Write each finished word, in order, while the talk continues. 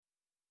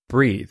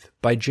Breathe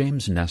by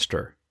James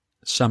Nestor.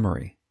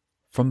 Summary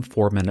from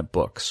 4-Minute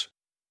Books.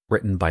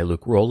 Written by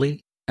Luke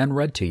Rowley and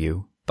read to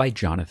you by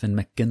Jonathan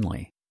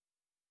McGinley.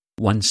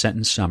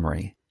 One-sentence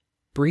summary.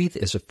 Breathe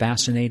is a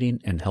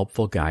fascinating and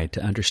helpful guide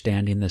to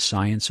understanding the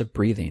science of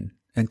breathing,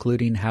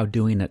 including how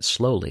doing it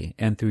slowly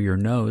and through your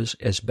nose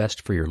is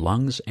best for your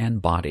lungs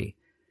and body,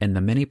 and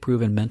the many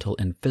proven mental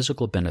and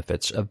physical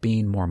benefits of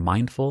being more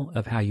mindful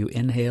of how you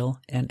inhale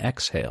and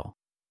exhale.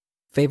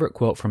 Favorite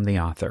quote from the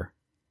author.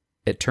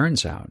 It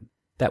turns out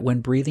that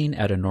when breathing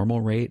at a normal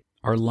rate,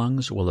 our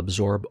lungs will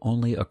absorb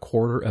only a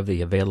quarter of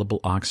the available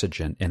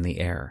oxygen in the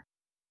air.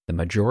 The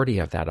majority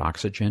of that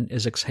oxygen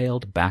is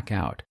exhaled back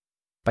out.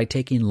 By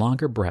taking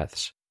longer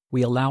breaths,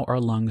 we allow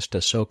our lungs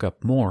to soak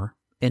up more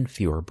in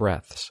fewer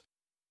breaths.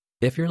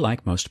 If you're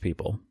like most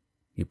people,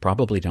 you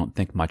probably don't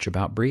think much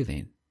about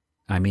breathing.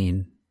 I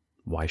mean,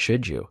 why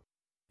should you?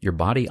 Your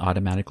body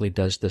automatically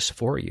does this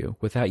for you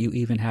without you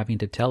even having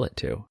to tell it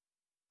to.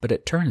 But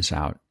it turns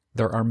out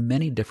there are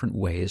many different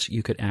ways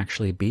you could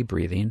actually be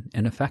breathing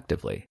and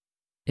effectively.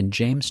 In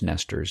James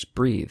Nestor's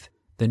Breathe,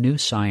 the New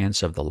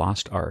Science of the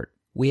Lost Art,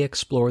 we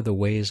explore the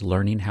ways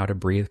learning how to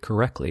breathe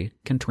correctly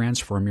can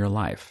transform your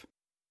life.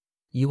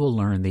 You will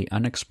learn the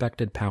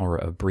unexpected power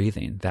of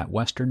breathing that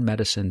Western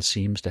medicine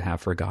seems to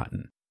have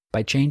forgotten.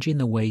 By changing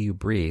the way you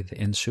breathe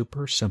in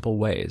super simple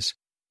ways,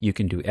 you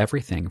can do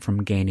everything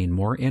from gaining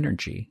more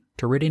energy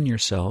to ridding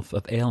yourself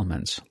of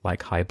ailments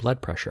like high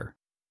blood pressure.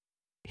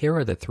 Here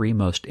are the 3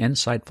 most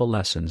insightful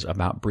lessons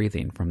about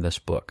breathing from this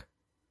book.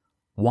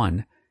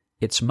 1.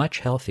 It's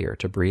much healthier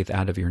to breathe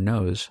out of your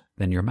nose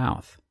than your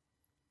mouth.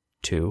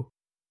 2.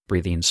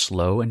 Breathing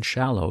slow and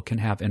shallow can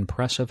have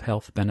impressive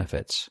health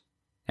benefits.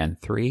 And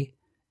 3.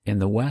 In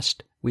the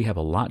West, we have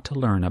a lot to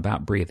learn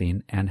about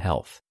breathing and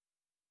health.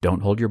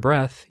 Don't hold your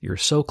breath, you're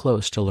so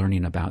close to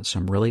learning about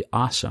some really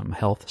awesome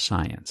health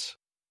science.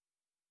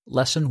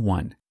 Lesson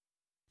 1.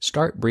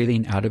 Start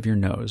breathing out of your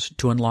nose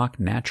to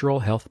unlock natural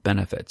health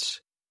benefits.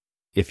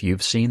 If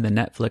you've seen the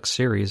Netflix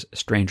series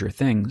Stranger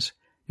Things,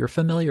 you're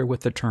familiar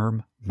with the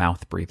term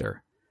mouth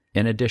breather.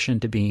 In addition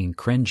to being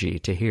cringy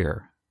to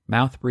hear,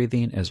 mouth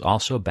breathing is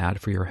also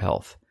bad for your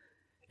health.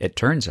 It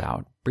turns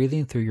out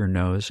breathing through your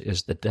nose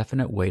is the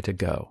definite way to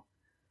go.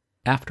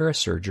 After a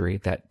surgery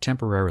that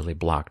temporarily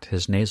blocked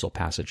his nasal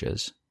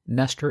passages,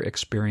 Nestor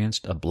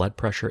experienced a blood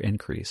pressure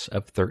increase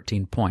of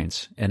 13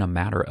 points in a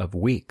matter of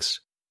weeks.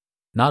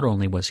 Not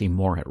only was he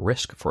more at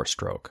risk for a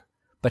stroke,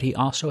 but he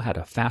also had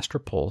a faster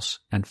pulse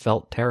and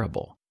felt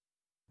terrible.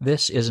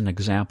 This is an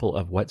example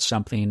of what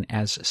something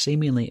as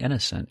seemingly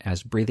innocent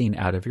as breathing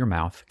out of your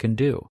mouth can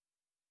do.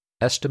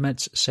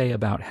 Estimates say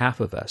about half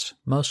of us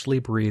mostly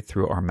breathe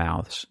through our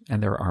mouths,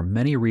 and there are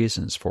many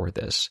reasons for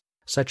this,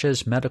 such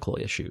as medical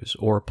issues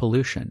or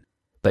pollution.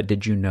 But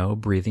did you know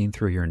breathing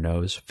through your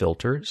nose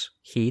filters,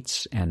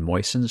 heats, and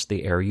moistens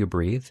the air you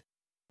breathe?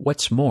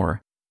 What's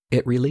more,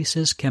 it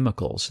releases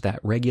chemicals that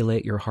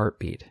regulate your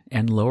heartbeat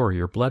and lower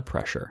your blood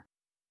pressure.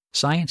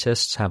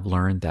 Scientists have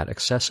learned that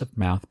excessive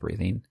mouth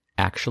breathing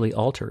actually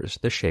alters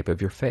the shape of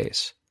your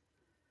face.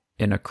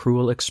 In a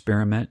cruel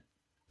experiment,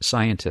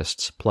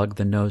 scientists plugged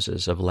the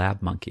noses of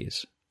lab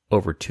monkeys.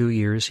 Over 2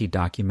 years, he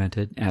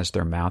documented as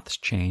their mouths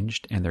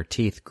changed and their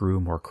teeth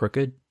grew more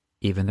crooked,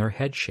 even their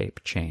head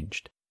shape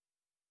changed.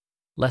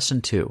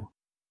 Lesson 2.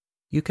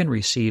 You can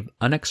receive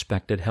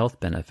unexpected health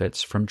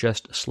benefits from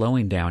just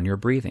slowing down your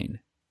breathing.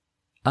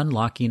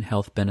 Unlocking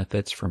health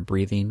benefits from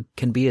breathing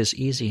can be as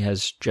easy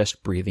as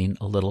just breathing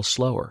a little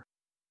slower.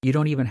 You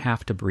don't even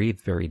have to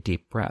breathe very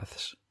deep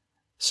breaths.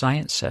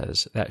 Science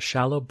says that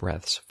shallow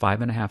breaths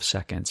 5.5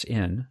 seconds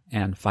in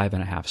and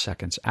 5.5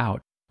 seconds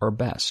out are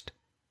best.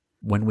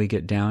 When we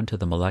get down to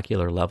the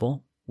molecular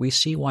level, we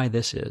see why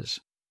this is.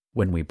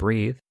 When we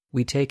breathe,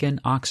 we take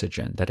in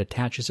oxygen that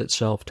attaches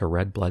itself to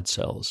red blood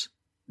cells.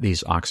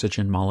 These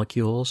oxygen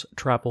molecules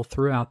travel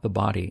throughout the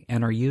body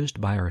and are used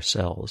by our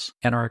cells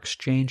and are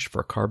exchanged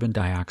for carbon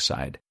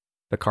dioxide.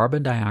 The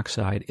carbon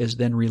dioxide is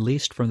then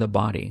released from the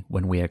body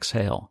when we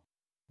exhale.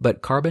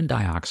 But carbon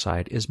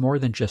dioxide is more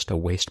than just a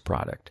waste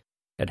product.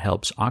 It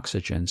helps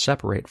oxygen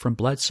separate from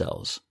blood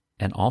cells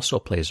and also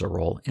plays a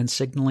role in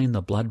signaling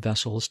the blood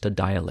vessels to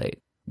dilate,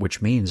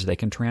 which means they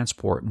can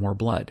transport more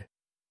blood.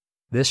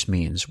 This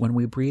means when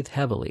we breathe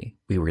heavily,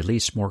 we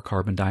release more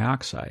carbon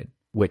dioxide,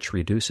 which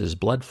reduces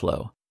blood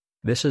flow.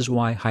 This is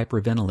why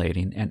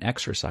hyperventilating and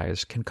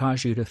exercise can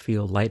cause you to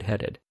feel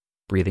lightheaded.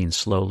 Breathing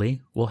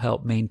slowly will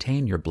help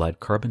maintain your blood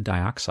carbon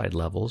dioxide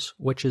levels,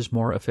 which is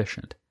more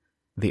efficient.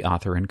 The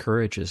author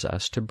encourages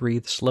us to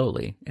breathe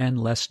slowly and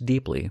less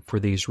deeply for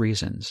these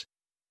reasons.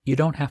 You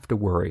don't have to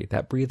worry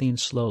that breathing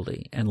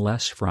slowly and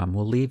less from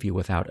will leave you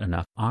without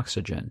enough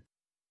oxygen.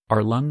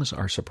 Our lungs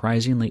are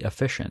surprisingly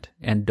efficient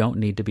and don't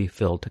need to be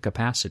filled to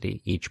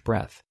capacity each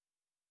breath.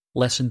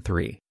 Lesson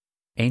 3.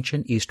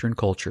 Ancient Eastern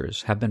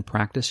cultures have been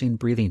practicing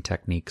breathing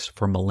techniques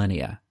for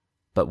millennia,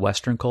 but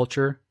Western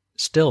culture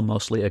still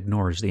mostly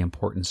ignores the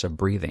importance of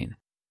breathing.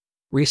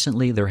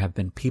 Recently, there have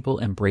been people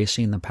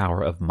embracing the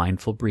power of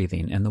mindful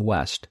breathing in the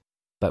West,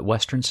 but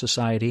Western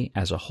society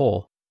as a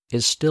whole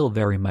is still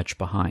very much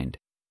behind.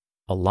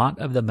 A lot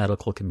of the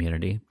medical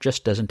community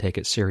just doesn't take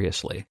it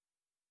seriously.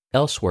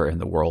 Elsewhere in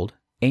the world,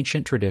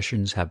 ancient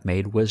traditions have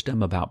made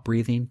wisdom about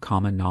breathing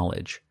common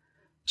knowledge.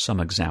 Some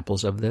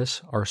examples of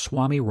this are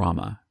Swami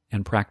Rama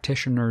and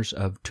practitioners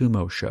of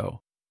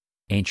Tumosho.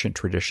 Ancient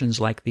traditions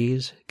like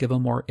these give a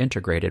more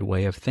integrated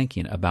way of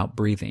thinking about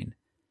breathing.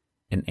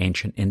 In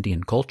ancient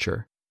Indian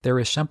culture, there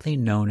is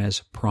something known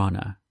as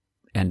prana,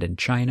 and in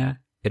China,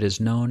 it is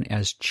known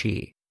as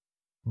qi.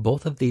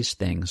 Both of these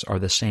things are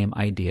the same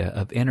idea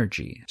of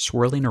energy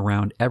swirling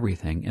around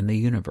everything in the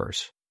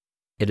universe.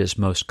 It is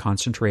most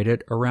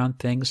concentrated around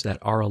things that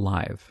are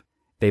alive.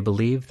 They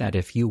believe that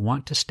if you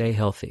want to stay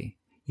healthy,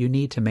 you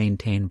need to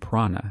maintain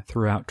prana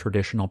throughout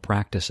traditional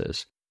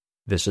practices.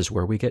 This is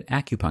where we get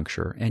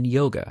acupuncture and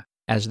yoga,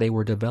 as they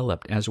were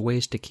developed as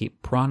ways to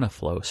keep prana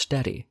flow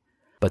steady.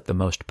 But the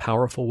most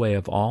powerful way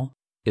of all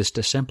is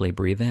to simply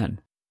breathe in.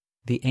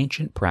 The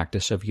ancient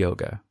practice of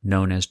yoga,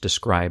 known as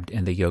described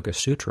in the Yoga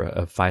Sutra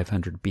of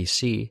 500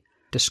 BC,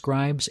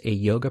 describes a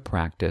yoga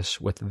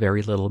practice with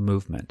very little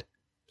movement.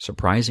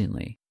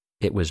 Surprisingly,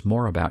 it was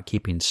more about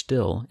keeping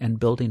still and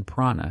building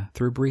prana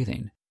through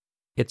breathing.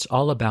 It's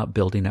all about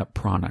building up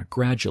prana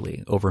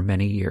gradually over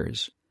many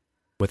years.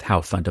 With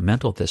how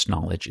fundamental this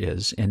knowledge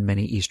is in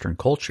many Eastern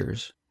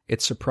cultures,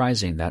 it's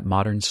surprising that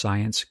modern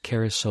science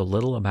cares so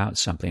little about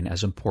something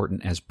as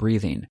important as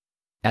breathing.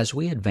 As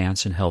we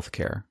advance in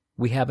healthcare,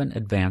 we haven't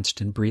advanced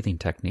in breathing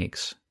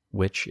techniques,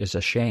 which is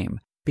a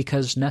shame,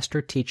 because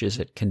Nestor teaches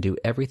it can do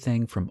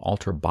everything from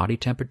alter body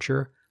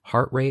temperature,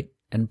 heart rate,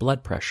 and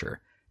blood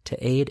pressure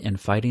to aid in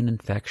fighting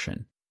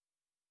infection.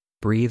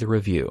 Breathe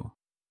Review.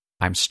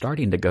 I'm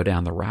starting to go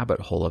down the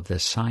rabbit hole of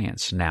this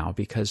science now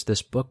because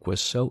this book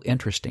was so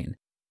interesting.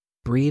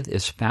 Breathe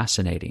is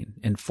fascinating,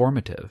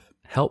 informative,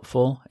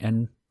 helpful,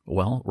 and,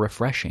 well,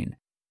 refreshing.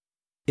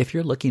 If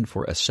you're looking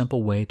for a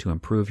simple way to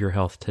improve your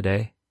health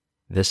today,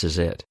 this is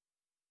it.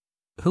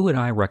 Who would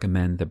I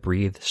recommend the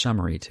Breathe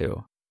summary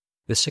to?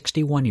 The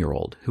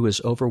 61-year-old who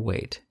is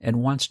overweight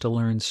and wants to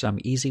learn some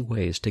easy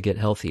ways to get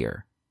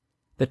healthier.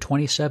 The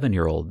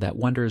 27-year-old that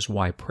wonders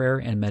why prayer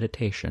and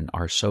meditation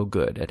are so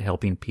good at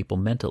helping people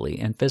mentally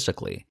and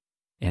physically.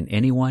 And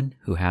anyone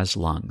who has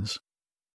lungs.